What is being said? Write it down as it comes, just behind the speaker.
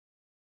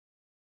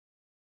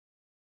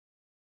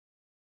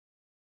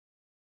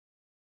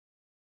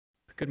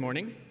Good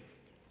morning.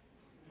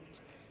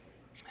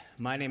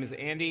 My name is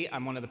Andy.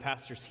 I'm one of the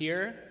pastors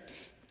here.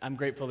 I'm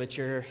grateful that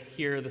you're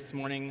here this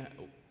morning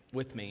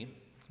with me.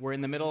 We're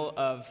in the middle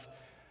of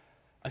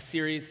a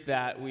series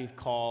that we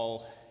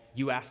call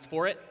You Asked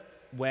For It,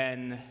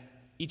 when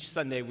each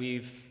Sunday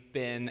we've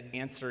been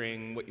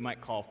answering what you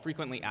might call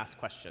frequently asked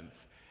questions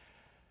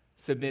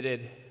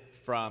submitted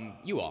from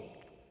you all.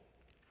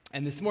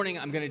 And this morning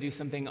I'm going to do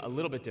something a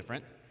little bit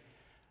different.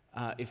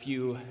 If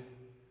you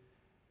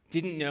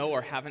didn't know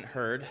or haven't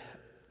heard,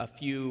 a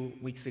few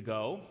weeks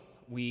ago,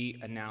 we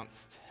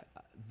announced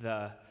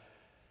the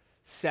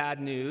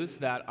sad news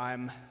that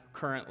I'm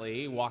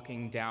currently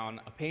walking down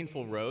a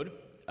painful road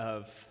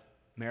of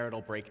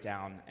marital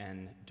breakdown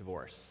and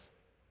divorce.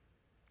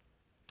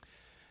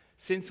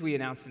 Since we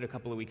announced it a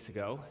couple of weeks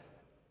ago,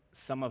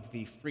 some of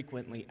the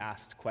frequently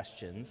asked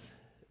questions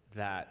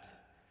that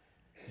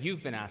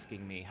you've been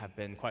asking me have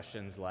been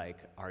questions like,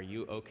 are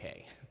you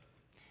okay?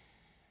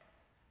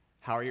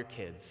 How are your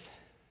kids?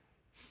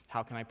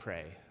 How can I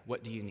pray?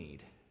 What do you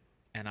need?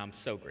 And I'm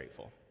so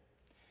grateful.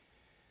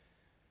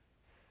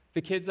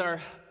 The kids are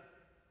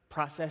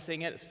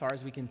processing it, as far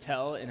as we can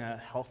tell, in a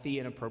healthy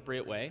and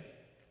appropriate way.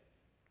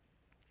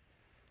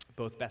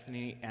 Both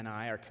Bethany and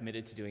I are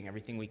committed to doing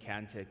everything we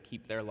can to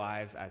keep their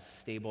lives as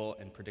stable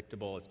and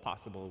predictable as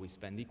possible. We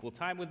spend equal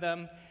time with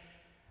them.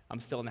 I'm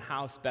still in the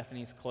house.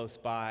 Bethany's close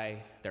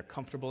by. They're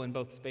comfortable in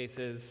both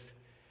spaces.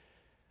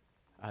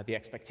 The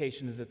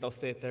expectation is that they'll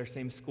stay at their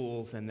same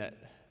schools and that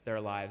their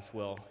lives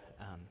will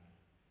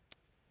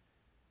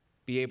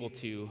be able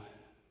to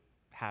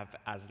have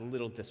as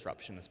little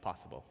disruption as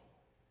possible.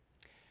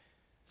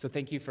 So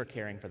thank you for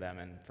caring for them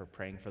and for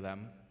praying for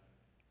them.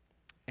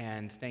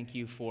 And thank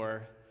you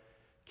for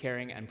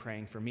caring and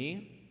praying for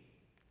me.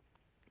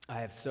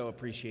 I have so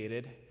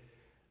appreciated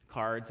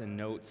cards and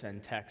notes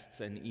and texts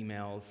and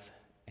emails,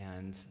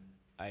 and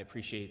I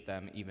appreciate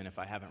them even if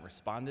I haven't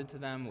responded to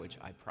them, which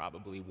I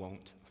probably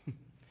won't.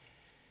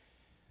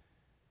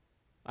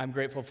 I'm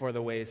grateful for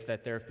the ways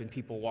that there have been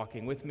people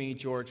walking with me.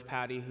 George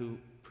Patty, who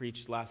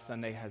preached last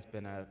Sunday, has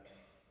been a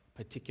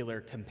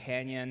particular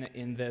companion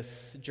in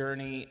this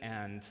journey,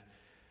 and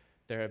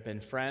there have been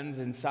friends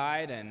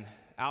inside and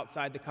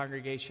outside the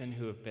congregation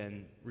who have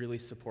been really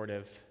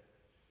supportive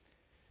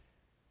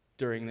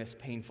during this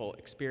painful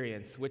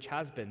experience, which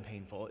has been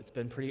painful. It's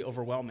been pretty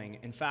overwhelming.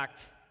 In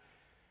fact,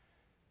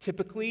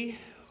 typically,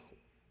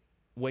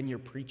 when you're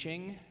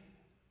preaching,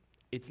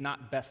 it's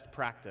not best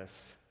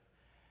practice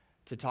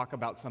to talk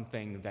about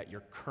something that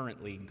you're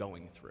currently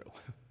going through.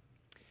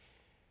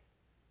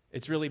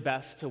 It's really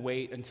best to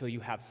wait until you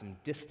have some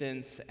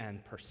distance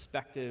and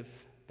perspective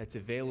that's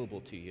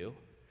available to you.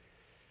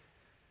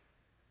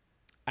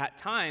 At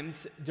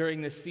times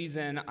during this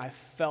season, I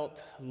felt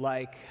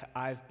like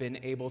I've been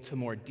able to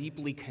more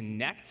deeply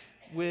connect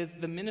with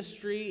the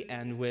ministry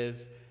and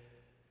with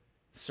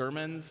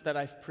sermons that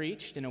I've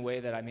preached in a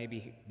way that I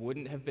maybe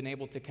wouldn't have been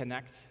able to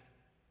connect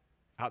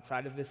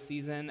outside of this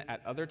season at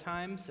other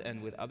times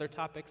and with other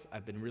topics.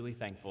 I've been really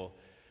thankful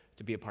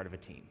to be a part of a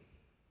team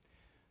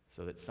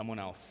so that someone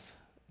else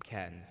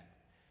can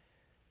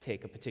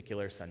take a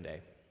particular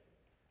Sunday.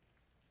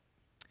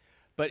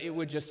 But it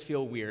would just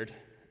feel weird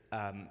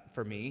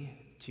for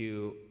me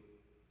to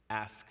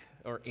ask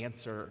or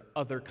answer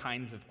other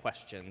kinds of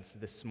questions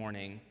this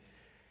morning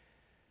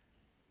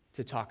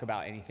to talk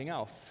about anything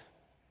else.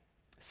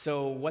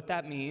 So what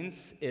that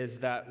means is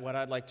that what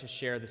I'd like to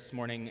share this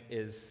morning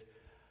is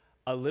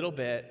a little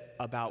bit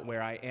about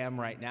where I am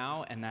right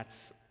now, and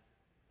that's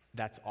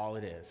all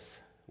it is,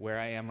 where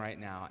I am right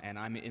now, and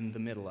I'm in the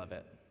middle of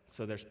it.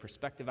 So there's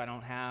perspective I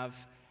don't have.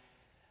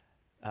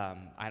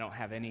 I don't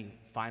have any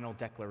final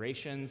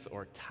declarations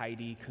or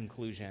tidy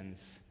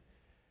conclusions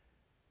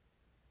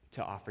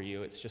to offer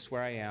you. It's just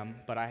where I am,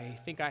 but I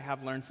think I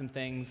have learned some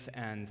things,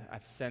 and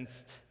I've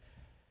sensed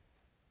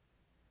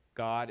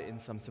God in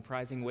some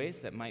surprising ways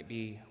that might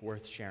be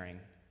worth sharing.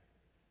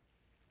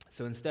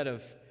 So instead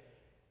of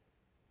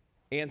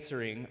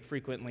answering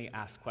frequently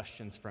asked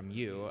questions from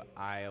you,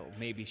 I'll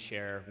maybe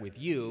share with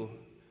you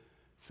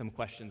some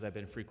questions I've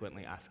been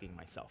frequently asking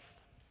myself.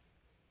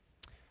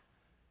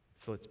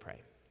 So let's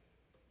pray.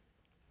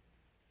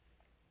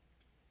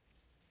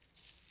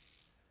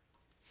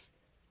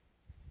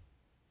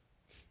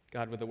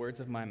 God, with the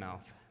words of my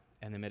mouth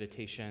and the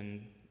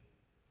meditation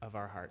of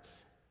our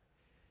hearts,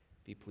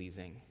 be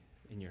pleasing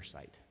in your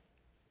sight.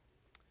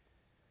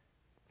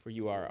 For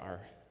you are our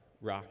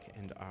rock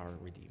and our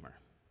Redeemer.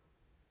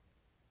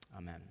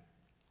 Amen.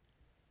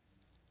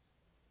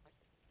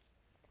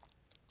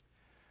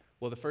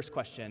 Well, the first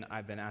question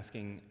I've been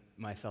asking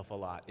myself a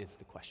lot is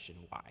the question,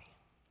 why?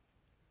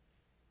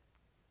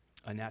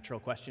 A natural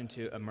question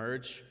to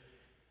emerge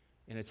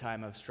in a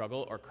time of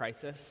struggle or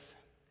crisis,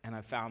 and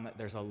I've found that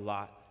there's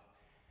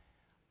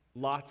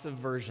lots of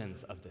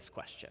versions of this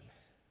question.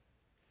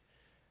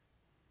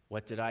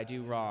 What did I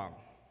do wrong?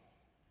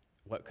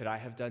 What could I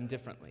have done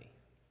differently?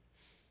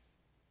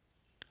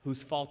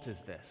 Whose fault is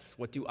this?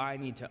 What do I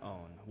need to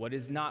own? What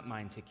is not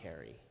mine to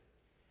carry?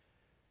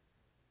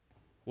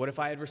 What if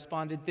I had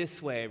responded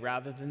this way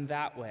rather than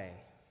that way?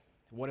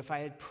 What if I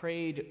had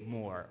prayed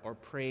more or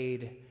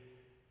prayed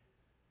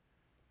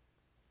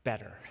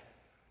better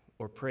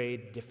or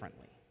prayed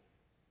differently?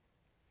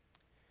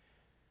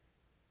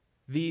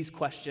 These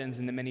questions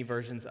and the many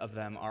versions of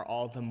them are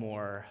all the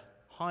more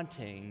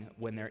haunting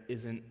when there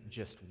isn't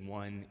just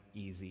one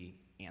easy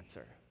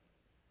answer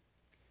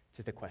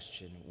to the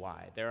question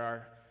why. There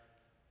are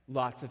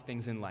lots of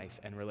things in life,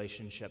 and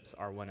relationships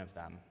are one of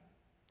them,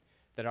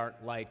 that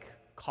aren't like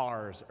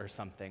cars or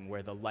something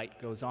where the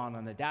light goes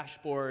on the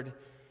dashboard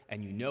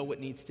and you know what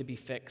needs to be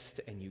fixed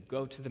and you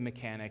go to the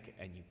mechanic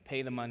and you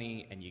pay the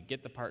money and you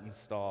get the part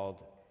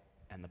installed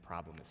and the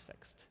problem is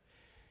fixed.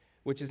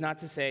 Which is not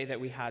to say that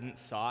we hadn't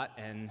sought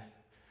and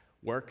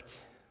worked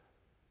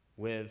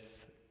with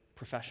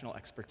professional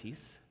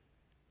expertise.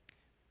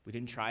 We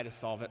didn't try to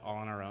solve it all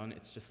on our own.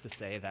 It's just to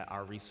say that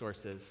our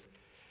resources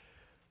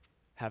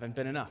haven't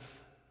been enough.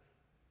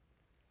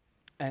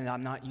 And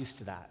I'm not used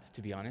to that,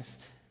 to be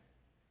honest.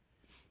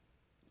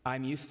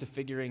 I'm used to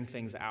figuring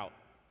things out.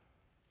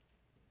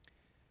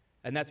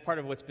 And that's part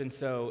of what's been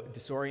so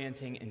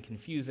disorienting and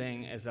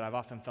confusing, is that I've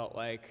often felt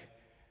like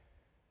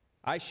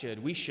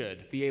we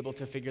should be able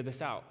to figure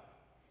this out.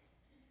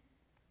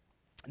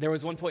 There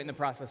was one point in the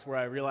process where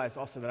I realized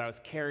also that I was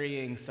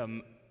carrying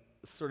some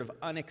sort of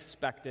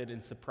unexpected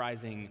and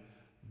surprising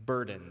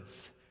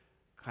burdens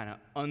kind of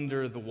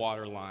under the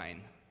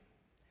waterline.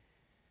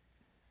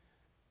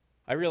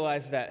 I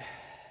realized that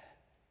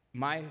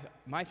my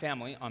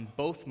family, on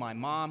both my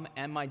mom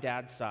and my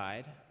dad's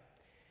side,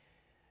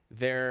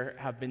 there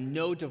have been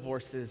no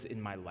divorces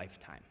in my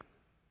lifetime,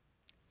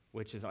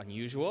 which is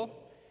unusual.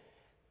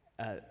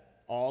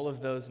 All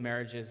of those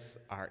marriages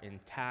are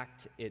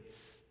intact.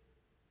 It's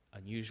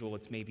unusual.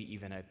 It's maybe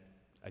even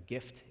a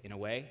gift in a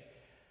way.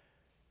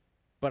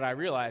 But I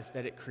realized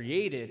that it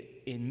created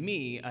in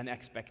me an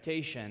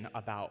expectation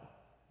about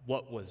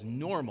what was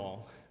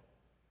normal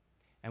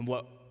and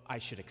what I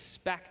should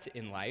expect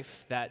in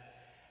life that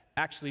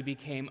actually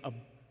became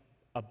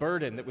a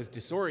burden that was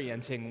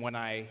disorienting when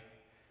I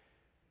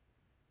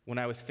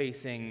was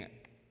facing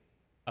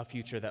a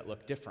future that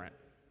looked different.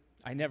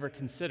 I never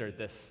considered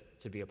this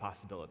to be a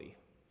possibility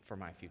for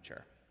my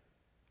future.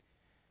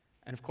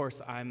 And of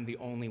course, I'm the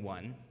only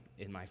one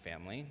in my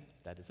family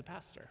that is a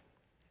pastor.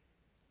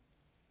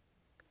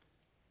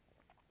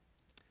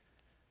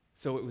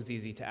 So it was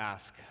easy to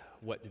ask,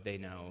 what did they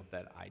know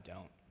that I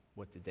don't?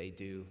 What did they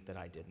do that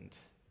I didn't?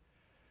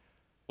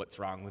 What's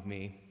wrong with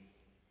me?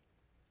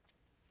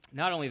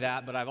 Not only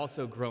that, but I've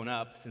also grown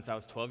up since I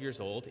was 12 years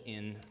old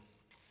in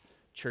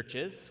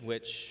churches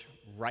which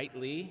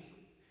rightly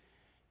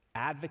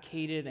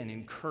advocated and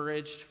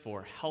encouraged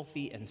for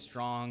healthy and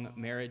strong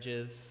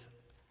marriages,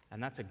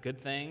 and that's a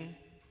good thing,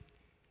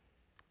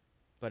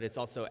 but it's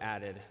also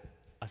added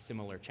a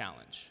similar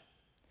challenge.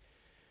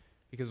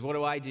 Because what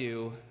do I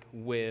do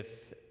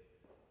with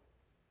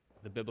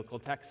the biblical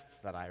texts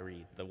that I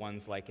read, the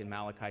ones like in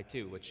Malachi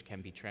 2, which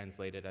can be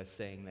translated as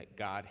saying that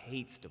God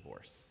hates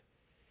divorce?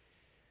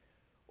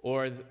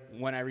 Or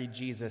when I read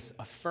Jesus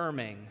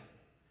affirming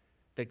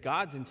that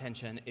God's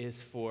intention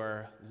is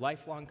for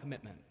lifelong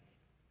commitment.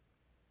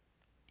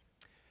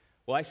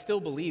 Well, I still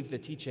believe the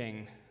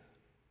teaching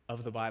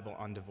of the Bible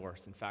on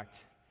divorce. In fact,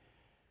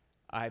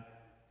 I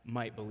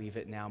might believe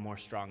it now more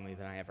strongly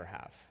than I ever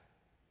have.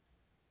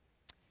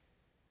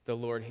 The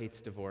Lord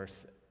hates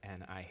divorce,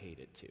 and I hate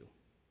it too.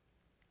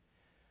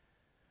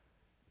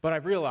 But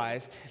I've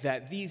realized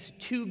that these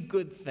two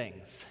good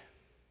things,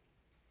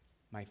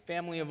 my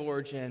family of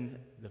origin,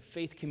 the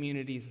faith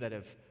communities that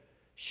have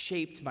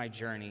shaped my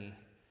journey,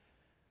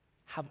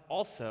 have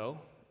also,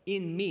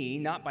 in me,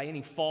 not by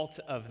any fault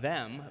of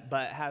them,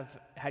 but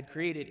had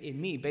created in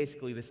me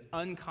basically this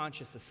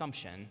unconscious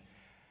assumption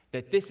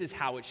that this is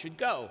how it should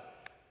go.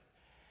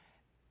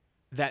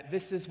 That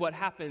this is what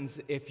happens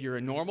if you're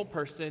a normal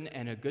person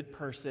and a good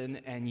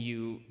person and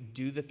you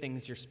do the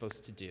things you're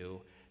supposed to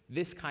do.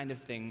 This kind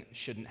of thing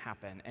shouldn't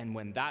happen. And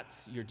when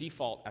that's your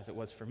default, as it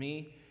was for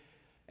me,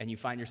 and you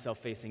find yourself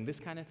facing this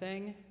kind of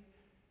thing,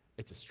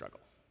 it's a struggle.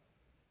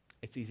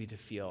 It's easy to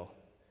feel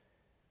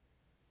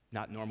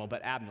not normal,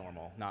 but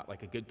abnormal, not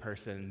like a good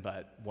person,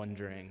 but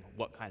wondering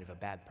what kind of a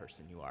bad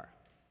person you are.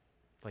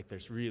 Like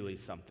there's really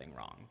something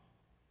wrong.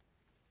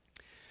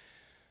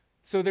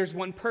 So there's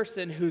one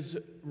person who's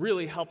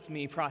really helped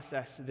me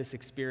process this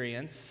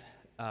experience,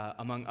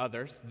 among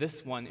others.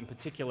 This one in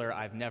particular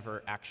I've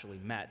never actually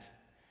met.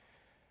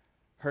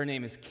 Her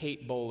name is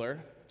Kate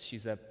Bowler.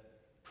 She's a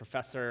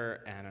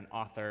professor and an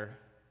author.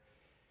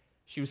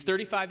 She was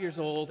 35 years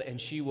old, and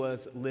she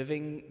was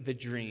living the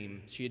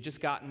dream. She had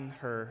just gotten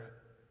her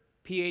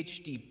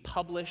PhD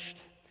published.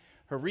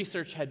 Her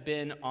research had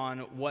been on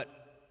what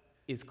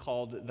is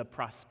called the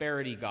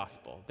prosperity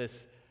gospel,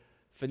 this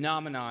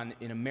phenomenon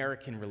in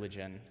American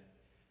religion,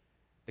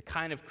 the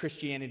kind of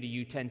Christianity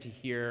you tend to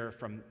hear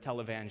from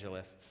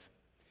televangelists,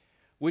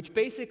 which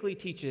basically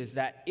teaches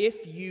that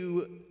if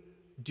you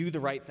do the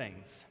right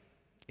things,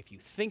 if you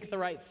think the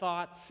right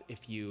thoughts,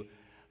 if you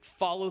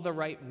follow the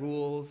right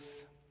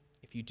rules,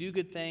 if you do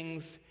good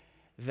things,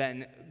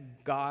 then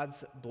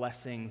God's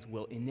blessings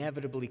will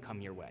inevitably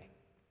come your way,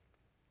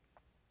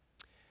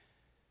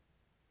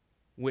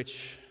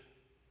 which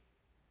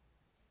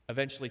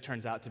eventually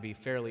turns out to be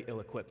fairly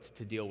ill-equipped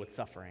to deal with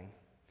suffering.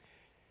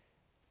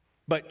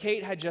 But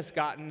Kate had just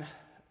gotten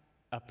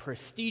a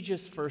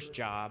prestigious first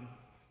job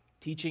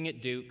teaching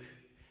at Duke.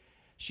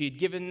 She had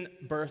given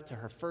birth to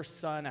her first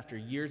son after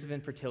years of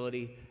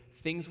infertility.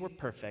 Things were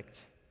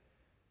perfect.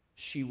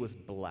 She was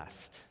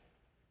blessed.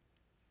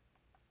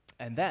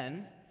 And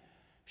then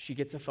she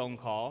gets a phone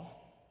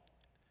call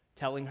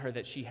telling her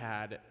that she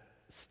had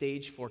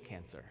stage 4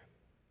 cancer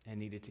and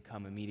needed to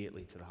come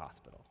immediately to the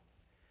hospital.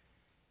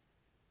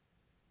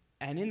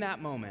 And in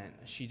that moment,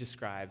 she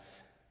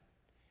describes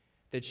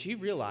that she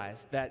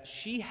realized that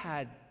she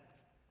had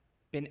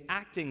been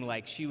acting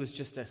like she was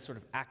just a sort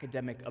of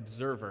academic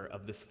observer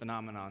of this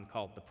phenomenon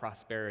called the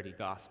prosperity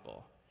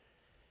gospel.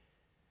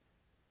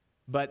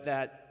 But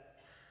that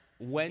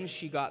when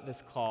she got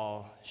this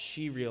call,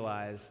 she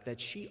realized that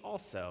she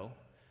also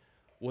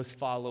was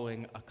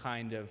following a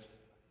kind of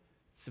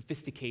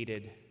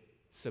sophisticated,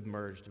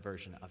 submerged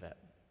version of it.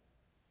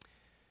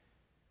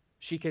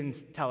 She can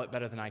tell it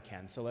better than I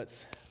can, so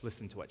let's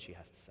listen to what she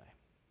has to say.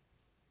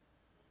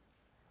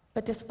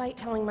 But despite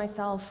telling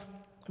myself,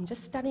 I'm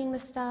just studying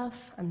this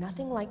stuff, I'm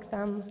nothing like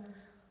them,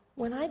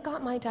 when I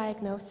got my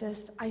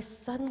diagnosis, I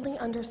suddenly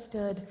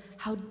understood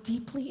how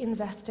deeply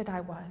invested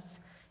I was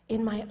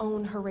in my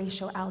own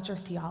Horatio Alger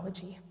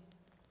theology.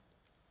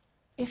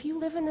 If you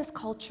live in this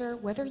culture,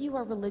 whether you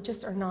are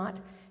religious or not,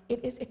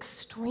 it is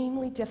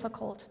extremely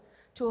difficult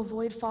to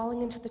avoid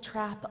falling into the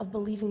trap of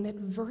believing that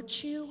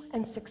virtue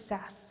and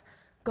success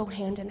go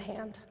hand in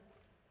hand.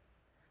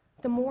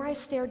 The more I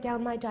stared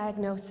down my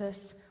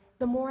diagnosis,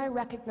 the more I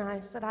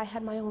recognized that I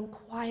had my own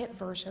quiet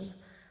version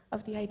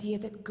of the idea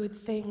that good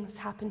things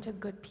happen to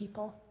good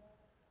people.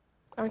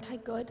 Aren't I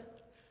good?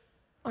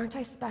 Aren't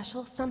I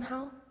special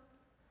somehow?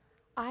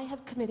 I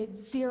have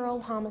committed 0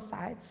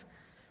 homicides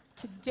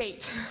to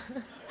date.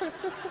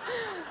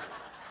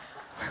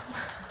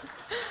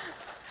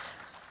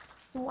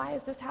 So why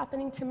is this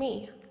happening to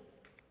me?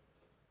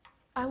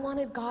 I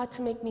wanted God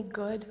to make me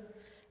good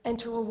and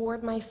to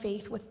reward my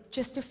faith with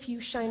just a few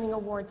shining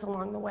awards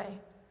along the way.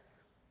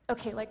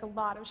 Okay, like a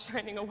lot of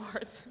shining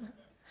awards.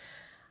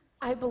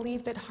 I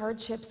believed that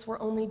hardships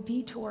were only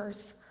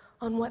detours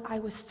on what I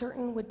was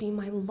certain would be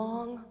my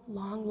long,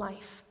 long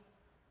life.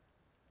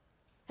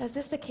 As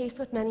is the case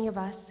with many of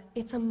us,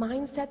 it's a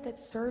mindset that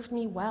served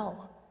me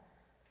well.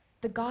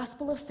 The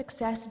gospel of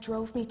success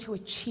drove me to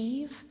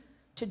achieve,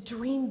 to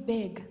dream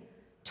big,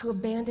 to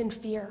abandon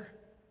fear.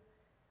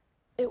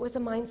 It was a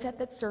mindset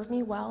that served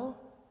me well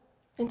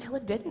until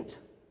it didn't,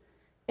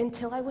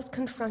 until I was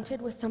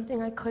confronted with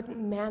something I couldn't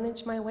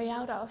manage my way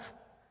out of,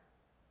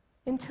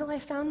 until I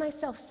found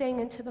myself saying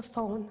into the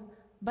phone,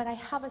 "But I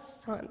have a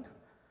son,"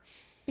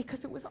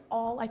 because it was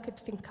all I could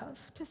think of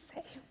to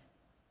say.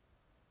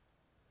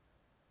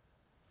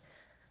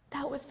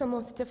 That was the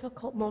most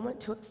difficult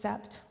moment to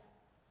accept.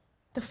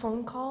 The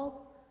phone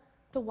call,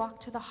 the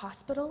walk to the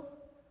hospital,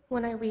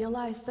 when I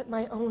realized that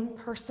my own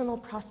personal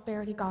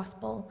prosperity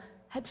gospel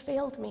had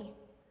failed me.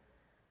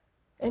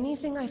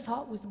 Anything I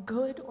thought was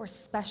good or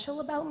special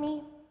about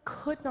me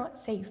could not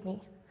save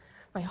me.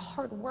 My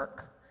hard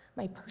work,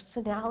 my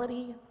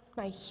personality,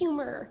 my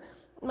humor,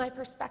 my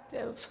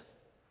perspective.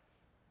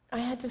 I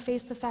had to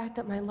face the fact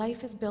that my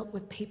life is built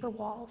with paper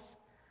walls,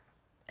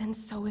 and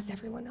so is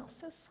everyone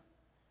else's.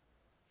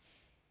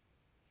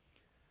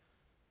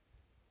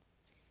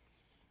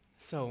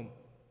 So,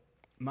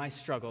 my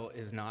struggle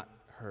is not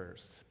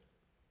hers,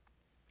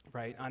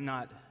 right? I'm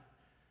not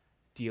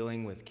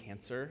dealing with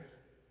cancer.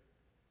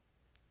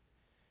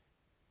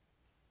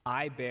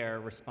 I bear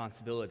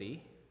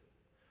responsibility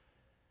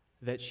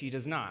that she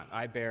does not.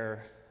 I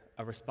bear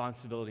a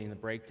responsibility in the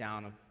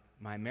breakdown of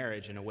my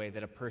marriage in a way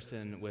that a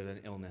person with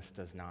an illness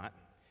does not.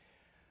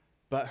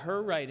 But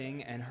her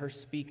writing and her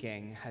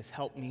speaking has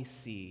helped me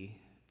see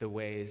the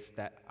ways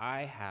that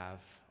I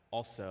have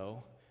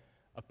also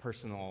a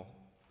personal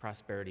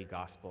prosperity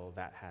gospel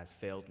that has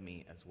failed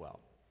me as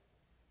well.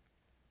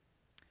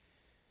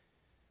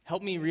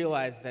 Help me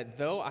realize that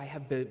though I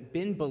have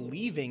been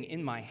believing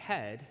in my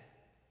head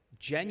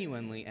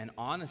genuinely and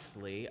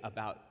honestly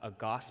about a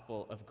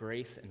gospel of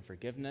grace and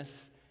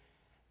forgiveness,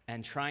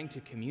 and trying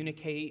to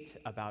communicate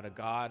about a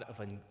God of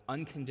an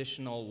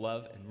unconditional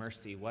love and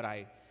mercy, what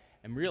I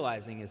am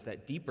realizing is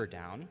that deeper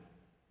down,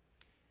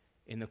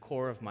 in the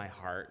core of my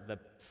heart, the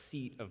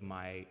seat of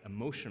my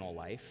emotional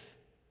life,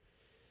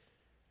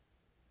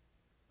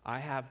 I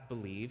have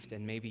believed,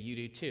 and maybe you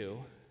do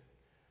too,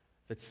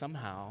 that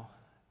somehow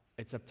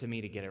it's up to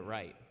me to get it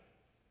right.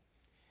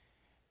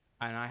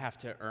 And I have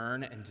to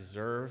earn and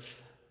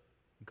deserve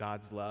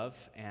God's love,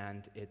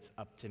 and it's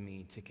up to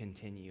me to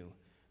continue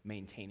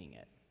maintaining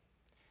it.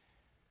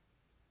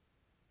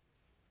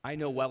 I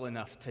know well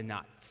enough to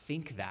not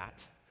think that,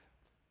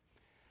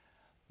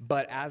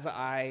 but as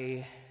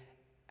I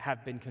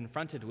have been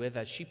confronted with,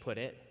 as she put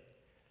it,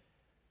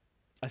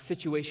 a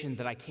situation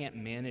that I can't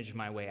manage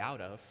my way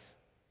out of,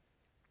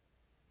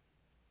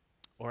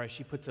 Or as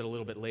she puts it a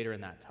little bit later in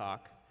that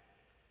talk,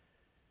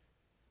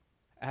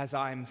 as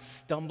I'm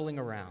stumbling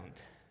around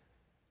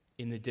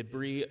in the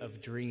debris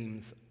of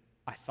dreams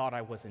I thought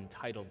I was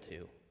entitled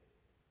to,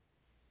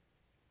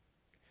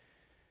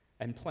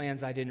 and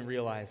plans I didn't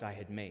realize I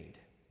had made,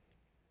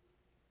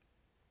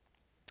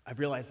 I've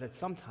realized that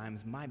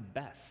sometimes my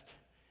best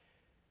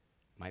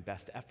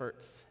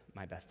efforts,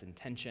 my best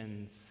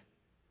intentions,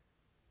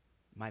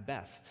 my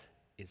best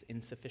is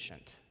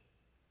insufficient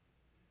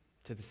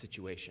to the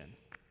situation.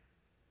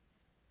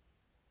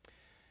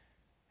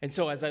 And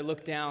so as I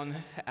look down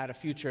at a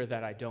future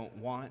that I don't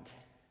want,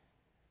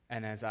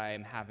 and as I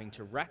am having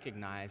to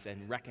recognize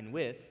and reckon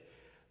with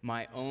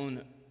my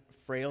own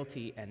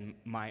frailty and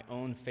my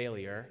own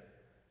failure,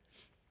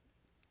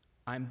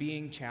 I'm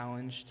being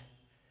challenged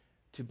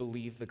to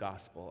believe the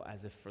gospel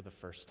as if for the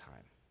first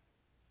time.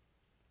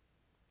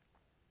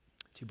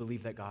 To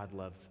believe that God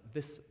loves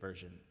this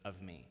version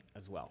of me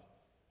as well.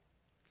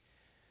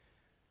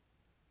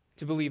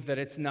 To believe that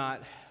it's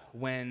not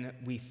when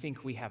we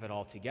think we have it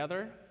all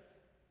together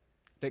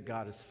that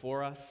God is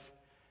for us,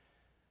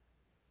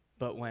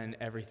 but when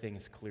everything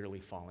is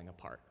clearly falling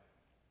apart.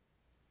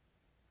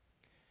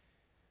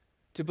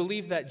 To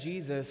believe that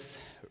Jesus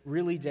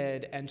really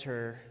did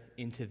enter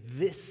into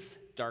this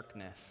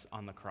darkness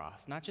on the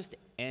cross, not just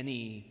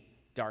any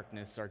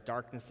darkness or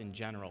darkness in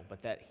general,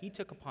 but that he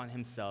took upon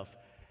himself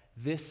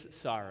this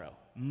sorrow,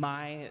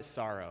 my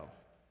sorrow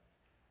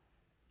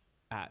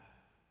at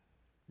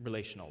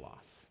relational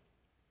loss.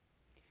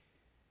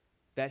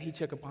 That he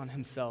took upon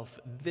himself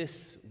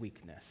this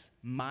weakness,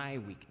 my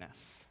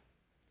weakness,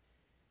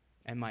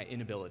 and my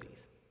inability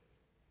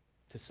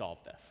to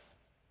solve this.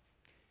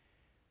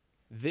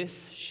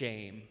 This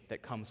shame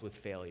that comes with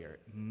failure,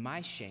 my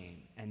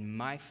shame and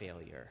my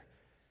failure,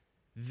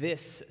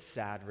 this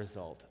sad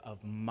result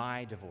of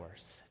my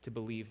divorce, to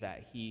believe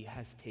that he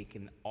has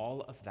taken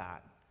all of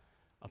that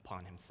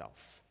upon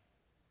himself.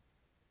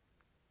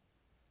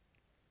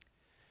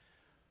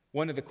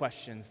 One of the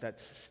questions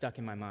that's stuck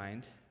in my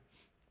mind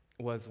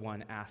was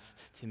one asked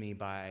to me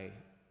by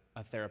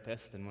a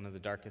therapist in one of the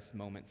darkest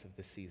moments of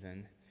this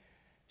season.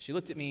 She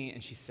looked at me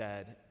and she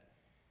said,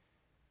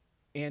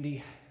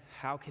 "Andy,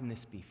 how can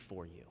this be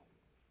for you?"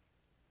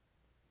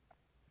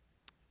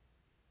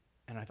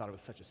 And I thought it was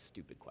such a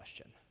stupid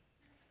question.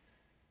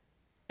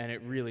 And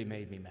it really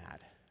made me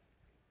mad.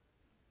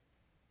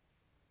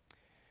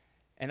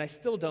 And I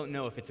still don't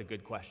know if it's a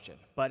good question,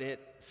 but it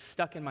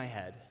stuck in my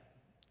head,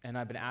 and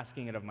I've been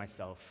asking it of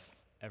myself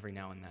every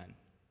now and then.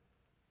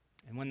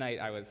 And one night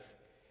I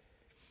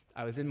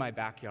was in my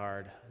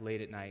backyard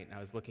late at night, and I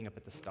was looking up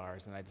at the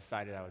stars, and I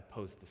decided I would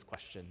pose this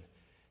question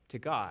to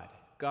God.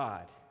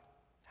 God,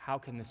 how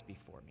can this be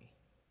for me?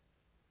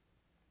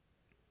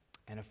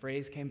 And a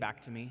phrase came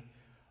back to me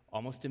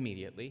almost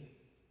immediately.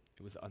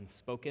 It was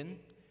unspoken,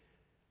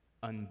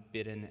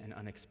 unbidden, and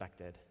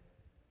unexpected.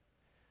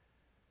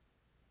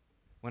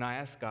 When I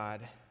asked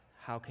God,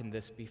 how can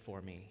this be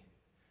for me?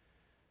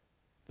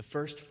 The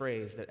first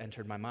phrase that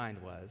entered my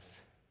mind was,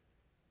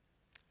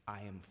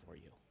 I am for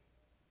you.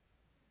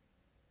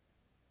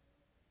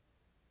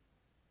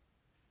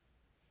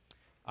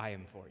 I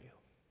am for you.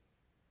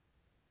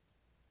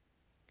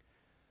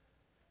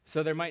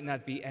 So there might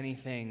not be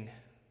anything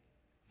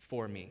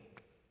for me.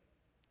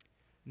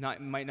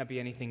 Might not be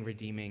anything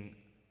redeeming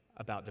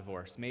about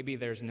divorce. Maybe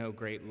there's no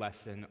great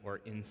lesson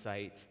or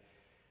insight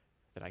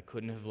that I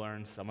couldn't have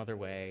learned some other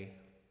way.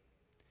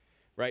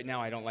 Right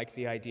now, I don't like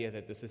the idea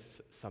that this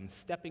is some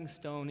stepping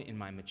stone in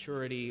my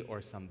maturity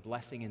or some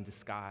blessing in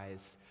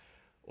disguise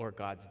or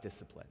God's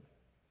discipline.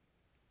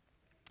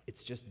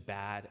 It's just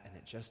bad and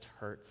it just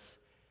hurts.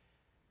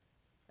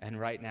 And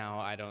right now,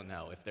 I don't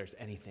know if there's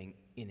anything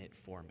in it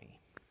for me.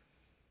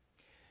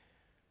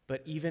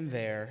 But even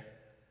there,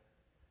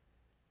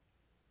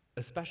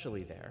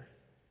 especially there,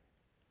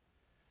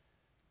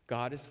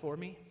 God is for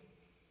me.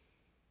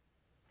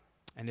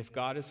 And if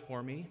God is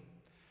for me,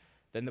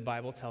 then the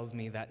Bible tells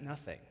me that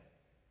nothing,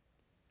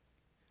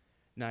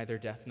 neither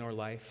death nor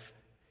life,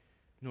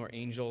 nor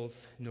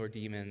angels nor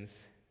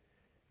demons,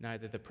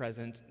 neither the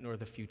present nor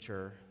the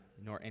future,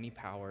 nor any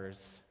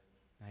powers,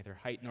 neither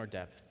height nor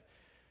depth,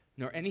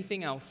 nor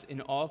anything else in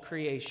all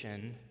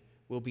creation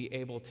will be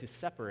able to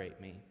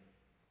separate me.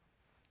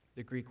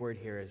 The Greek word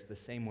here is the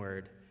same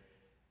word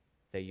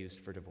they used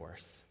for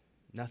divorce.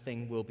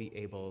 Nothing will be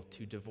able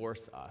to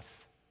divorce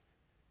us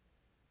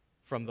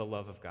from the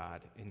love of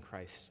God in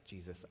Christ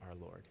Jesus our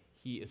Lord.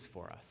 He is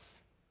for us.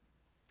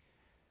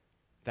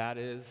 That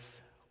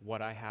is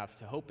what I have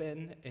to hope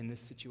in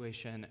this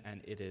situation,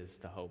 and it is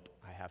the hope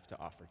I have to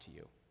offer to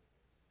you.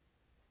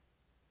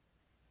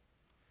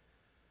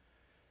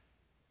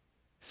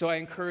 So I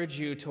encourage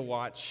you to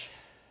watch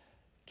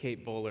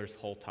Kate Bowler's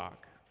whole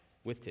talk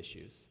with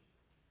tissues.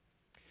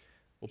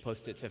 We'll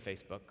post it to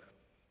Facebook.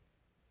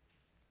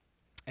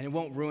 And it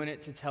won't ruin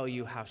it to tell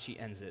you how she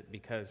ends it,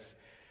 because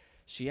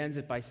she ends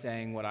it by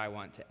saying what I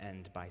want to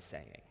end by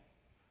saying.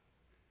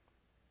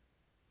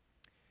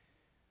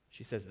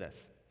 She says this: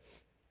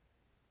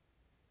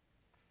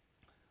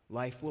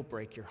 life will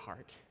break your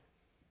heart.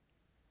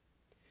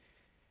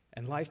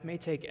 And life may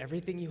take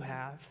everything you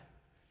have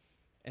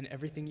and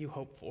everything you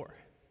hope for.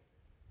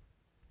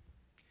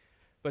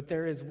 But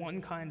there is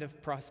one kind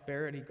of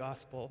prosperity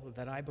gospel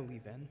that I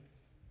believe in.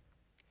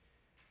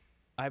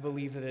 I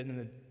believe that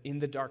in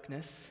the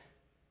darkness,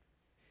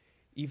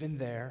 even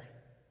there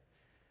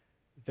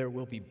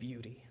will be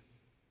beauty,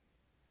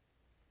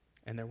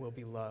 and there will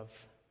be love.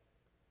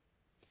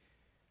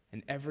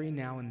 And every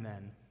now and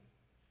then,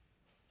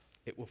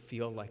 it will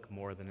feel like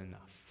more than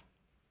enough.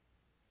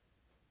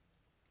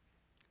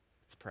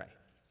 Let's pray.